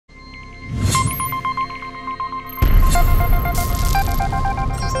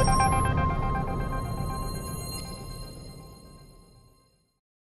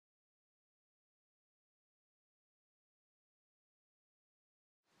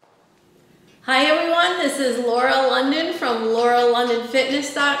Hi everyone, this is Laura London from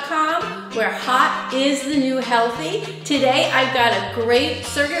lauralondonfitness.com, where hot is the new healthy. Today I've got a great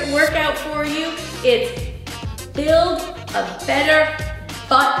circuit workout for you. It's build a better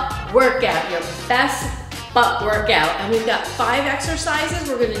butt workout, your best butt workout. And we've got 5 exercises.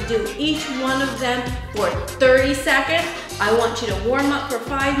 We're gonna do each one of them for 30 seconds. I want you to warm up for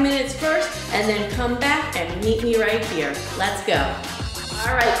 5 minutes first and then come back and meet me right here. Let's go.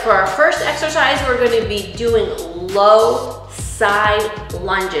 All right, for our first exercise, we're going to be doing low side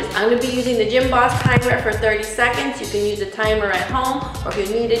lunges. I'm going to be using the Gym Boss timer for 30 seconds. You can use a timer at home, or if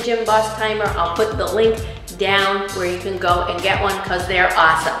you need a Gym Boss timer, I'll put the link down where you can go and get one because they're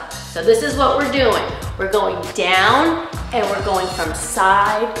awesome. So this is what we're doing. We're going down and we're going from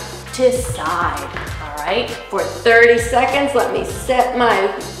side to side. All right, for 30 seconds, let me set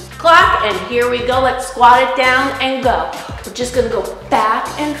my clock, and here we go. Let's squat it down and go. We're just gonna go back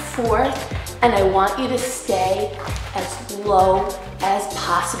and forth, and I want you to stay as low as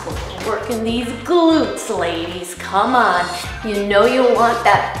possible. Working these glutes, ladies, come on. You know you want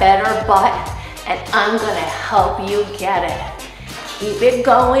that better butt, and I'm gonna help you get it. Keep it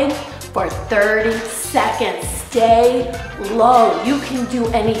going for 30 seconds. Stay low. You can do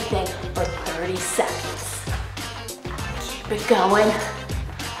anything for 30 seconds. Keep it going.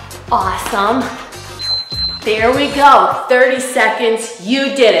 Awesome. There we go. 30 seconds.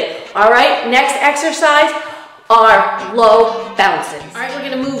 You did it. All right, next exercise are low bounces. All right, we're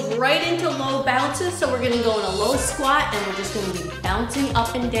gonna move right into low bounces. So we're gonna go in a low squat and we're just gonna be bouncing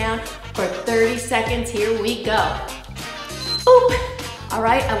up and down for 30 seconds. Here we go. Oop. All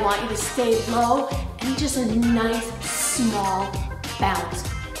right, I want you to stay low and just a nice small bounce.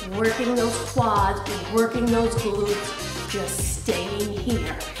 Working those quads, working those glutes, just staying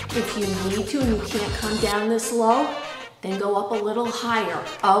here. If you need to and you can't come down this low, then go up a little higher.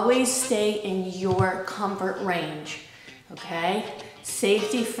 Always stay in your comfort range, okay?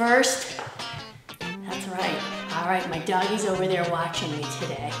 Safety first. That's right. All right, my doggy's over there watching me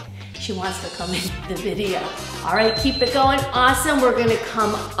today. She wants to come in the video. All right, keep it going. Awesome, we're gonna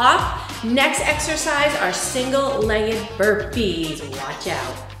come up. Next exercise are single-legged burpees. Watch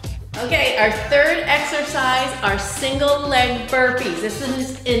out. Okay, our third exercise are single leg burpees. This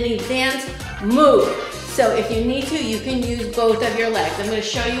is an advanced move. So if you need to, you can use both of your legs. I'm gonna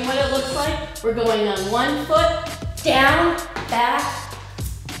show you what it looks like. We're going on one foot, down, back,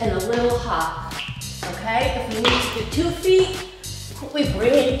 and a little hop. Okay, if we need to do 2 feet, we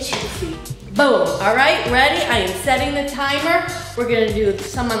bring it 2 feet. Boom, all right, ready? I am setting the timer. We're gonna do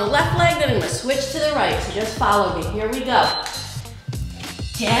some on the left leg, then I'm gonna switch to the right, so just follow me. Here we go.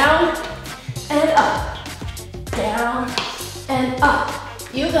 Down and up, down and up.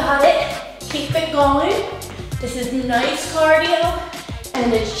 You got it. Keep it going. This is nice cardio,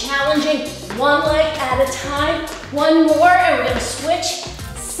 and it's challenging. One leg at a time. One more, and we're gonna switch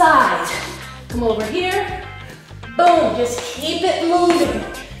sides. Come over here. Boom, just keep it moving.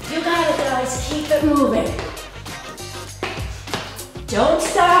 You got it, guys, keep it moving. Don't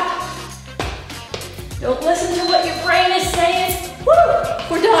stop. Don't listen to what your brain is saying. Woo!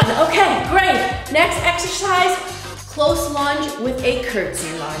 We're done. Okay, great. Next exercise, close lunge with a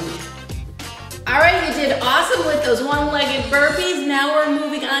curtsy lunge. All right, you did awesome with those one-legged burpees. Now we're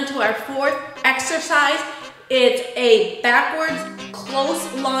moving on to our 4th exercise. It's a backwards close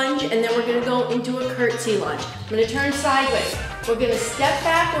lunge, and then we're gonna go into a curtsy lunge. I'm gonna turn sideways. We're gonna step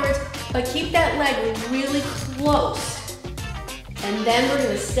backwards, but keep that leg really close. And then we're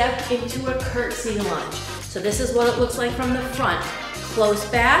gonna step into a curtsy lunge. So this is what it looks like from the front. Close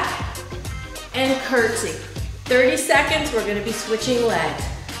back and curtsy. 30 seconds, we're gonna be switching legs.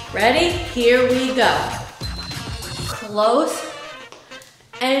 Ready? Here we go. Close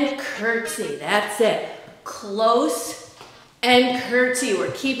and curtsy, that's it. Close and curtsy.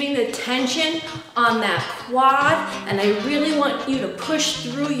 We're keeping the tension on that quad, and I really want you to push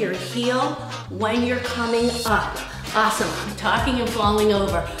through your heel when you're coming up. Awesome, I'm talking and falling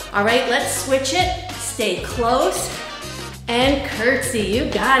over. All right, let's switch it. Stay close and curtsy. You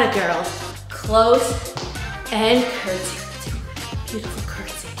got it, girls. Close and curtsy. Beautiful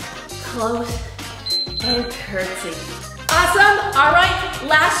curtsy. Close and curtsy. Awesome, all right.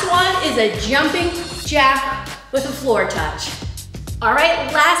 Last one is a jumping jack with a floor touch. All right,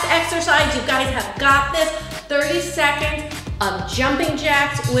 last exercise. You guys have got this. 30 seconds of jumping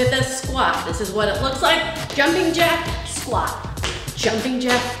jacks with a squat. This is what it looks like. Jumping jack, squat. Jumping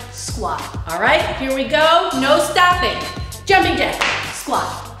jack, squat. All right, here we go. No stopping. Jumping jack,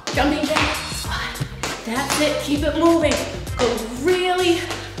 squat. Jumping jack, squat. That's it. Keep it moving. Go really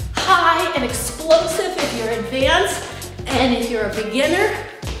high and explosive if you're advanced. And if you're a beginner,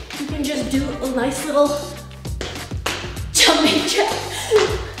 you can just do a nice little jumping jack.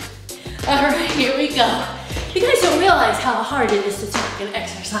 All right, here we go. You guys don't realize how hard it is to talk and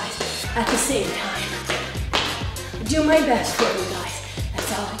exercise at the same time. I do my best for you guys.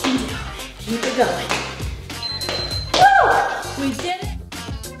 That's all I can do. Keep it going. Woo! We did